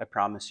left, I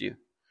promise you.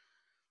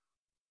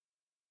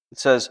 It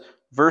says,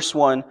 verse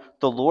 1,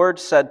 "The Lord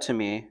said to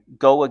me,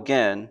 go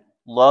again,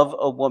 love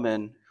a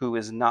woman who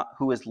is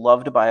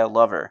loved by a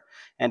lover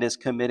and is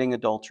committing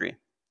adultery,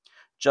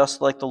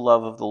 just like the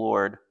love of the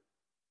Lord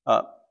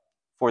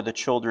for the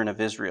children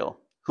of Israel,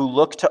 who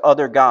look to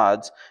other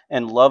gods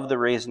and love the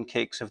raisin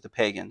cakes of the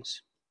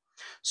pagans.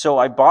 So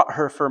I bought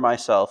her for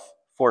myself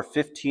for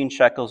 15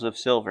 shekels of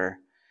silver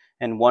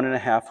and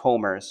 1.5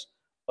 homers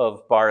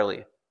of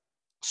barley."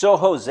 So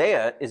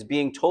Hosea is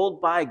being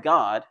told by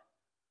God,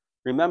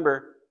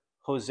 remember,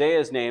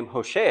 Hosea's name,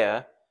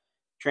 Hosea,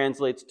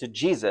 translates to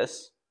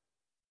Jesus,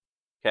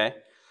 okay,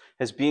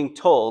 as being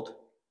told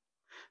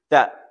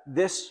that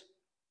this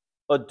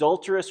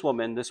adulterous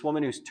woman, this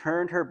woman who's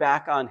turned her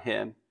back on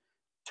him,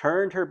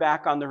 turned her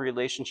back on the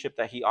relationship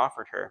that he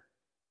offered her,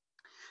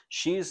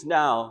 she's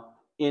now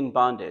in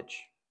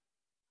bondage.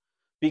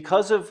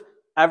 Because of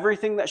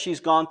everything that she's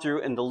gone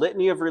through and the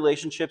litany of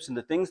relationships and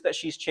the things that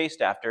she's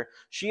chased after,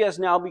 she has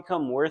now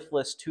become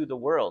worthless to the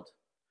world.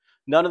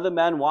 None of the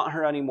men want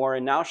her anymore,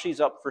 and now she's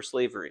up for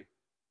slavery.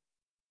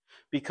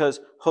 Because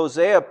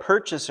Hosea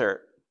purchases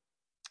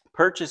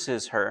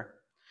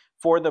her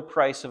for the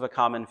price of a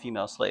common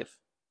female slave.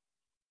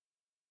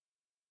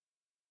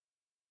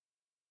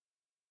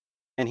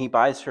 And he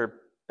buys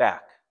her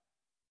back.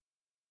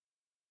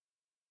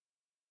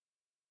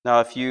 Now,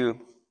 if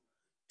you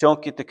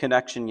don't get the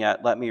connection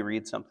yet, let me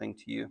read something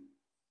to you.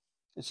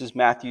 This is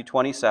Matthew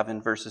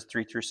 27, verses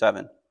 3 through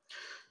 7.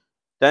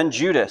 "Then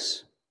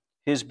Judas,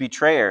 his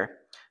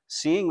betrayer,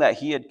 seeing that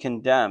he had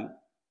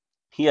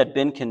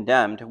been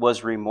condemned,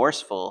 was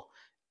remorseful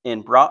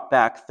and brought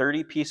back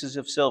 30 pieces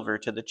of silver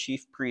to the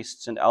chief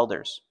priests and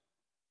elders,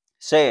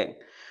 saying,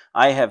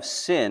 I have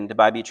sinned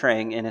by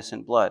betraying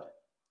innocent blood.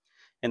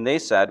 And they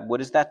said,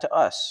 what is that to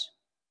us?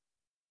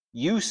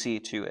 You see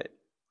to it.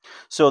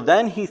 So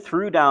then he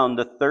threw down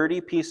the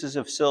 30 pieces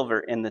of silver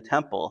in the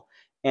temple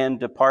and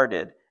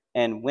departed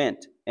and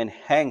went and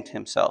hanged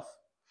himself.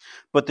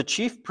 But the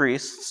chief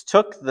priests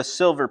took the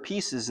silver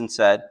pieces and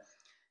said,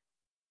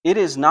 it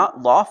is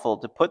not lawful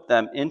to put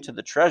them into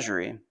the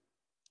treasury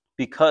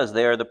because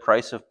they are the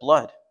price of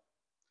blood.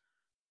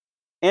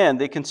 And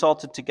they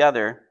consulted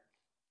together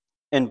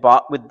and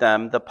bought with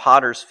them the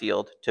potter's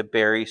field to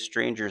bury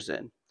strangers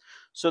in."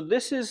 So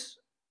this is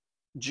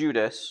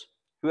Judas,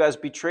 who has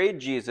betrayed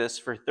Jesus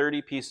for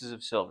 30 pieces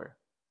of silver.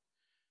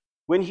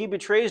 When he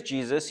betrays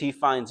Jesus, he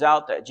finds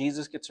out that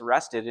Jesus gets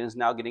arrested and is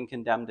now getting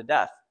condemned to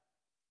death.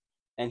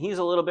 And he's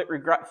a little bit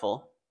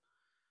regretful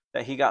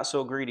that he got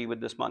so greedy with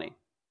this money.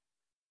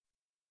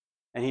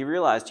 And he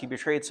realized he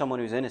betrayed someone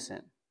who's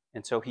innocent.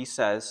 And so he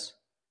says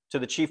to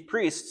the chief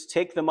priests,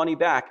 take the money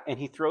back, and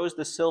he throws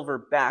the silver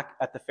back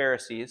at the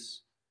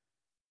Pharisees.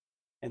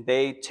 And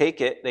they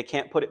take it, they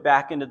can't put it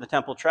back into the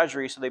temple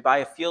treasury, so they buy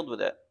a field with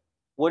it.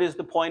 What is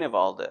the point of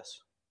all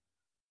this?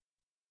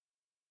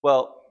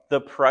 Well,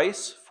 the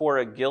price for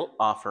a guilt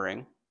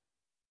offering,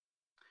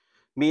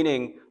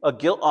 meaning a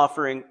guilt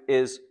offering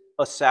is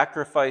a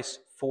sacrifice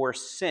for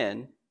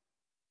sin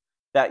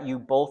that you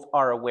both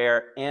are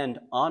aware and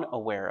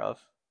unaware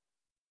of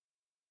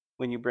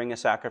when you bring a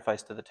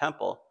sacrifice to the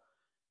temple.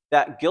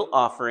 That guilt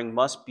offering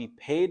must be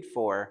paid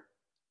for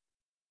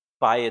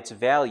by its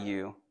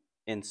value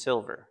in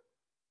silver.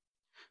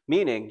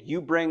 Meaning,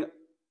 you bring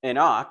an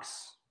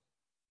ox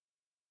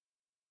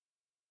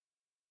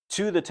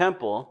to the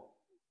temple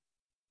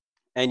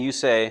and you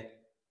say,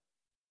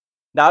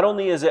 not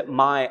only is it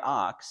my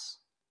ox,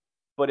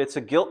 but it's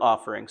a guilt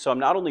offering. So I'm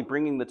not only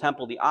bringing the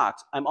temple the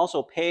ox, I'm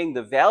also paying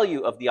the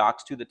value of the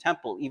ox to the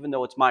temple, even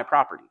though it's my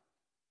property.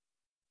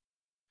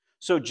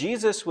 So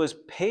Jesus was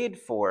paid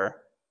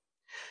for.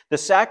 The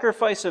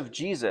sacrifice of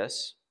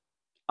Jesus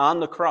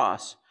on the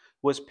cross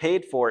was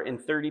paid for in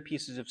 30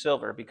 pieces of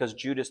silver because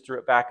Judas threw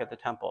it back at the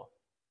temple.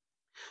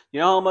 You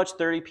know how much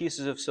 30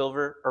 pieces of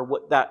silver, or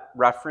what that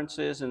reference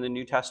is in the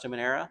New Testament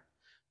era?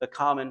 The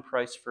common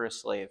price for a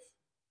slave.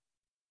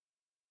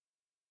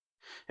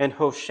 And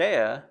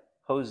Hosea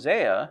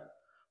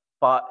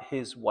bought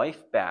his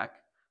wife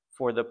back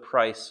for the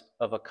price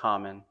of a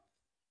common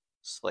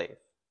slave.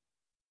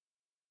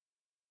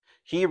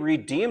 He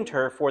redeemed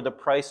her for the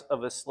price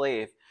of a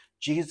slave.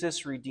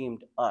 Jesus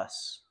redeemed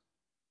us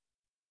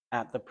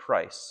at the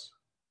price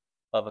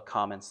of a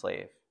common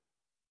slave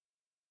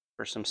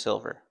for some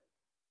silver.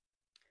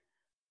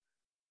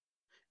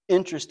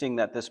 Interesting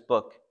that this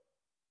book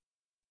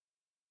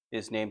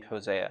is named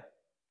Hosea,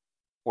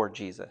 or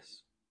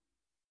Jesus.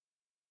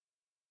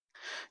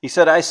 He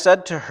said, I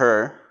said to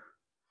her,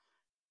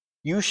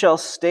 you shall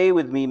stay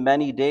with me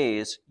many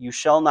days. You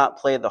shall not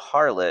play the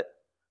harlot,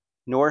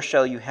 nor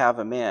shall you have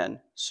a man.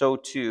 So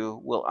too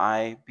will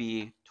I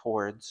be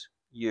towards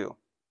you.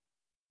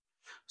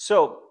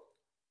 So,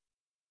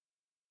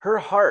 her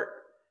heart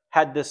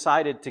had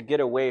decided to get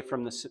away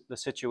from the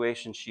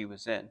situation she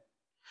was in.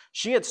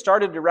 She had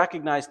started to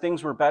recognize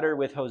things were better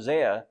with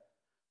Hosea,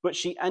 but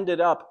she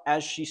ended up,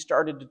 as she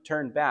started to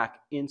turn back,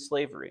 in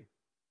slavery.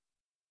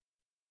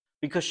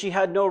 Because she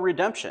had no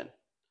redemption.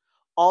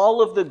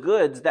 All of the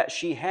goods that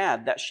she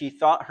had, that she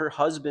thought her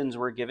husbands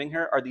were giving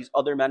her, or these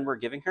other men were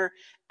giving her,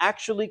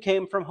 actually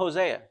came from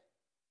Hosea.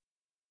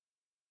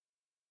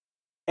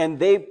 And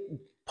they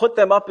put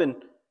them up and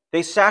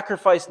they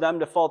sacrificed them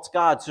to false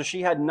gods. So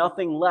she had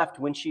nothing left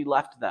when she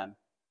left them.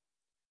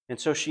 And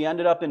so she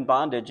ended up in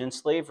bondage, in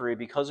slavery,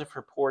 because of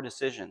her poor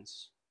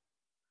decisions.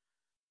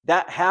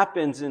 That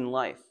happens in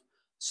life.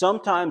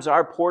 Sometimes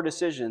our poor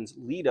decisions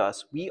lead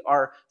us. We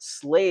are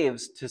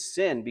slaves to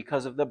sin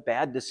because of the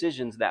bad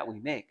decisions that we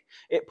make.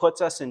 It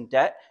puts us in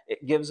debt.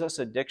 It gives us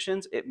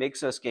addictions. It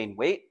makes us gain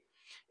weight.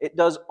 It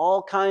does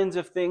all kinds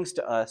of things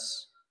to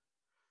us.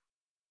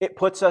 It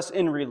puts us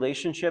in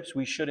relationships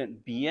we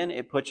shouldn't be in.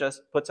 It puts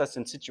us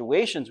in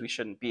situations we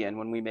shouldn't be in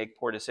when we make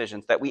poor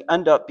decisions that we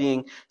end up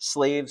being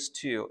slaves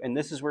to. And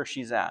this is where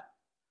she's at.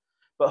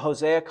 But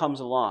Hosea comes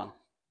along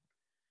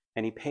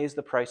and he pays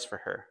the price for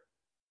her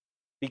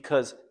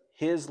because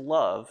his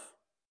love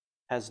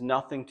has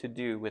nothing to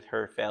do with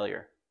her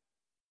failure.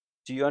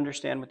 Do you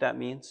understand what that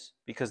means?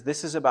 Because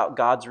this is about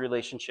God's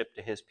relationship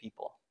to his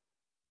people.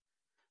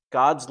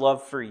 God's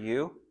love for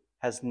you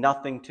has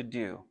nothing to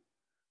do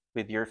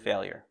with your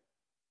failure.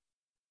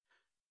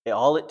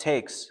 All it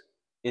takes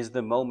is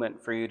the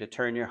moment for you to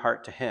turn your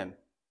heart to him.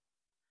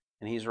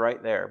 And he's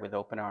right there with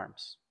open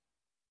arms,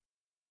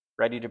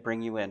 ready to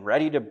bring you in,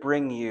 ready to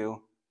bring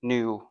you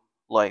new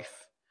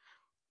life.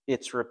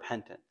 It's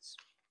repentance.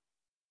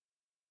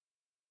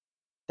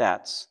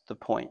 That's the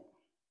point.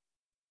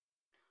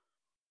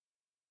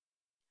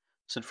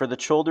 So for the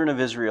children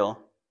of Israel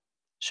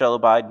shall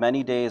abide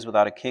many days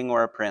without a king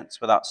or a prince,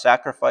 without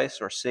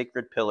sacrifice or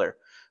sacred pillar,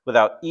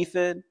 without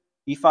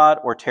ephod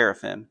or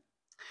teraphim.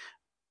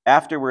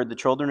 Afterward, the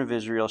children of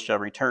Israel shall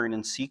return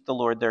and seek the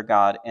Lord their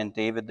God and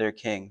David their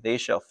king. They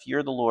shall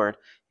fear the Lord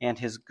and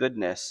his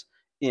goodness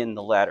in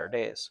the latter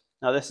days.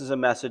 Now, this is a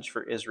message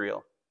for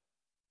Israel.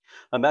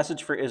 A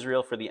message for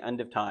Israel for the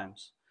end of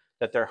times,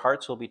 that their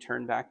hearts will be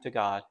turned back to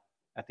God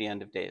at the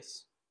end of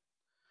days.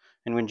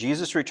 And when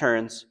Jesus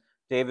returns,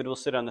 David will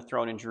sit on the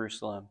throne in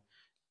Jerusalem,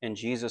 and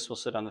Jesus will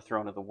sit on the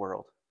throne of the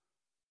world.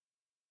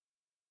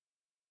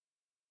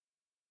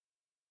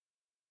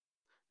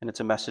 And it's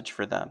a message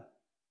for them.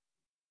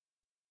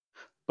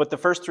 But the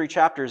first 3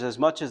 chapters, as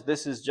much as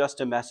this is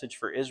just a message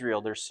for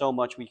Israel, there's so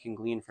much we can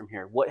glean from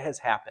here. What has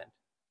happened?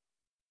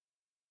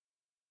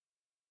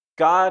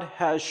 God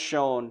has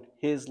shown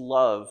his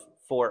love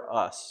for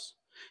us,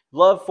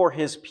 love for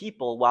his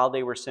people while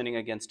they were sinning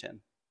against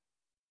him,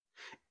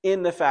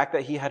 in the fact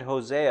that he had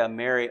Hosea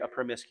marry a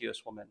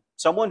promiscuous woman.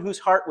 Someone whose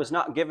heart was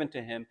not given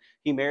to him,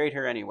 he married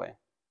her anyway,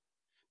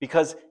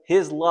 because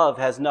his love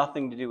has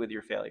nothing to do with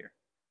your failure.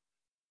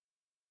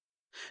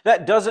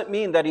 That doesn't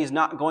mean that he's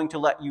not going to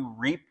let you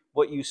reap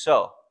what you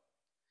sow.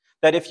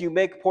 That if you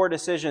make poor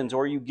decisions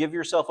or you give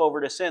yourself over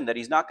to sin, that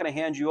he's not going to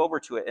hand you over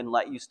to it and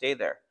let you stay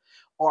there.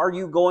 Are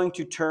you going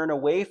to turn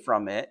away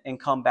from it and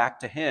come back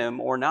to him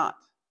or not?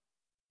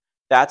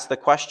 That's the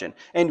question.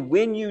 And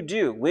when you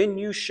do, when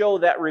you show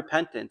that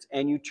repentance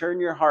and you turn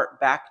your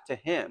heart back to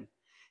him,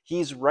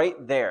 he's right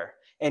there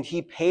and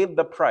he paid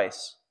the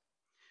price.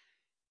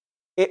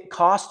 It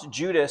cost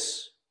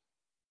Judas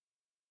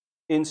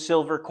in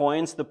silver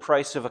coins the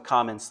price of a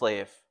common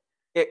slave.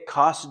 It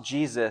cost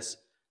Jesus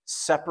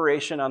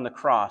separation on the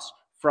cross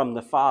from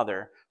the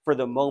Father for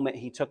the moment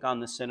he took on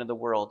the sin of the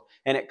world.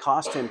 And it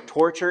cost him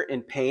torture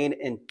and pain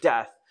and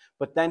death.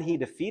 But then he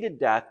defeated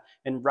death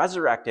and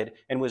resurrected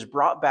and was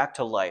brought back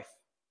to life.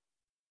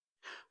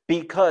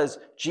 Because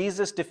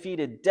Jesus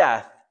defeated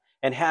death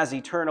and has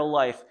eternal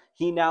life,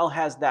 he now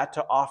has that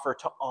to offer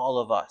to all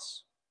of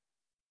us.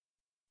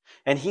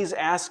 And he's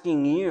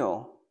asking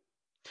you,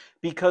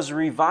 because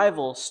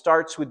revival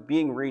starts with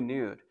being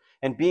renewed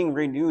and being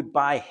renewed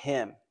by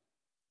him.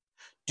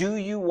 Do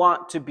you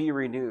want to be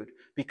renewed?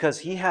 Because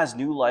he has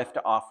new life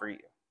to offer you.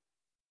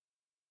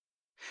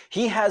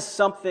 He has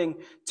something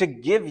to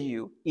give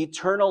you,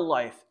 eternal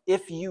life,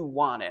 if you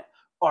want it.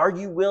 Are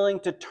you willing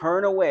to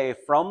turn away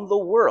from the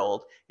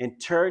world and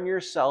turn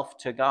yourself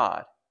to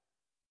God?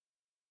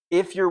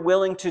 If you're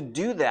willing to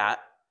do that,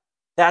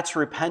 that's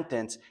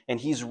repentance, and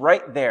he's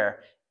right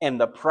there, and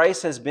the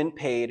price has been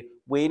paid,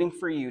 waiting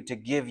for you to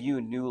give you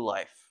new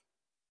life.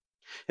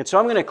 And so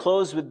I'm going to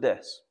close with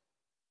this.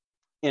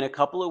 In a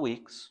couple of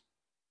weeks,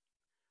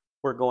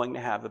 we're going to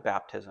have a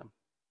baptism.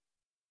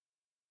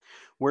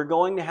 We're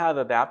going to have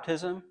a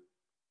baptism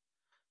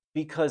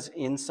because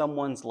in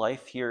someone's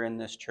life here in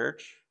this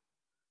church,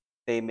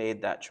 they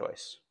made that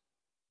choice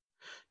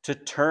to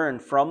turn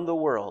from the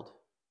world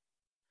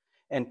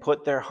and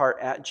put their heart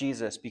at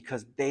Jesus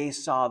because they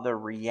saw the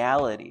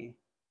reality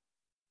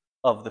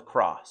of the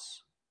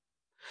cross.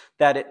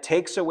 That it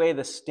takes away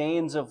the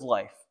stains of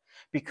life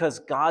because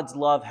God's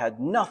love had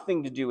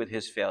nothing to do with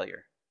his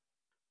failure.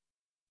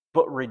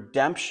 But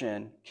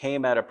redemption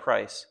came at a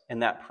price,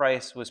 and that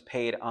price was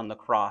paid on the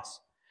cross,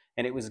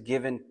 and it was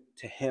given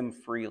to him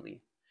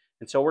freely.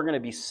 And so we're going to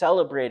be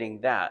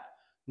celebrating that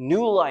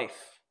new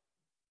life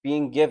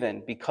being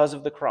given because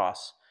of the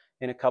cross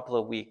in a couple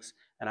of weeks.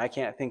 And I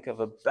can't think of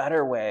a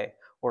better way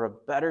or a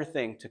better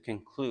thing to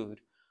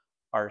conclude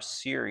our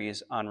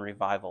series on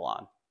revival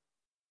on.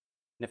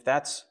 And if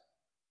that's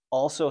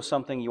also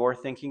something you're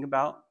thinking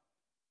about,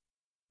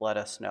 let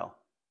us know.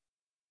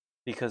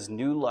 Because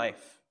new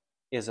life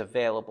is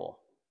available.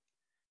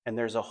 And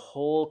there's a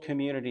whole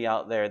community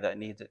out there that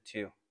needs it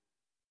too.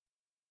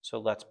 So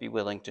let's be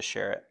willing to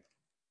share it.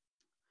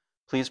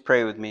 Please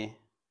pray with me.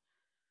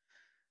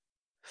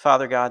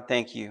 Father God,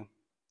 thank you.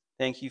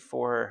 Thank you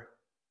for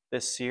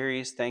this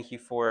series. Thank you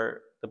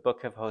for the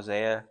book of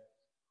Hosea.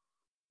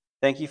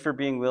 Thank you for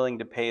being willing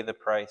to pay the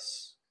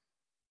price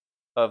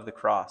of the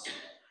cross,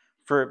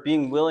 for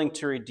being willing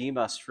to redeem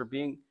us, for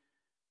being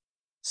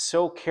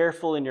so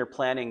careful in your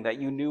planning that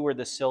you knew where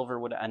the silver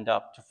would end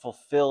up to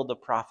fulfill the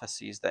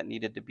prophecies that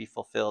needed to be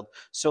fulfilled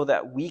so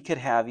that we could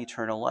have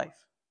eternal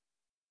life.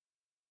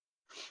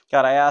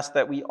 God, I ask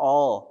that we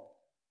all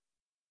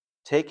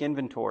take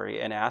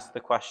inventory and ask the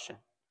question,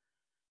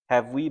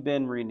 have we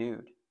been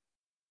renewed?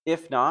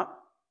 If not,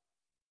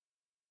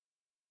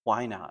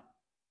 why not?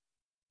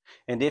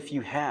 And if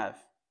you have,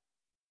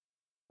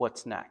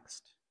 what's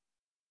next?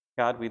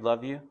 God, we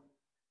love you,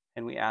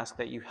 and we ask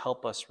that you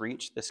help us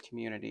reach this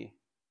community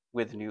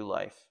with new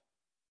life.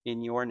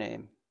 In your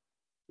name,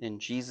 in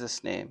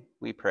Jesus' name,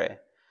 we pray.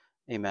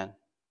 Amen.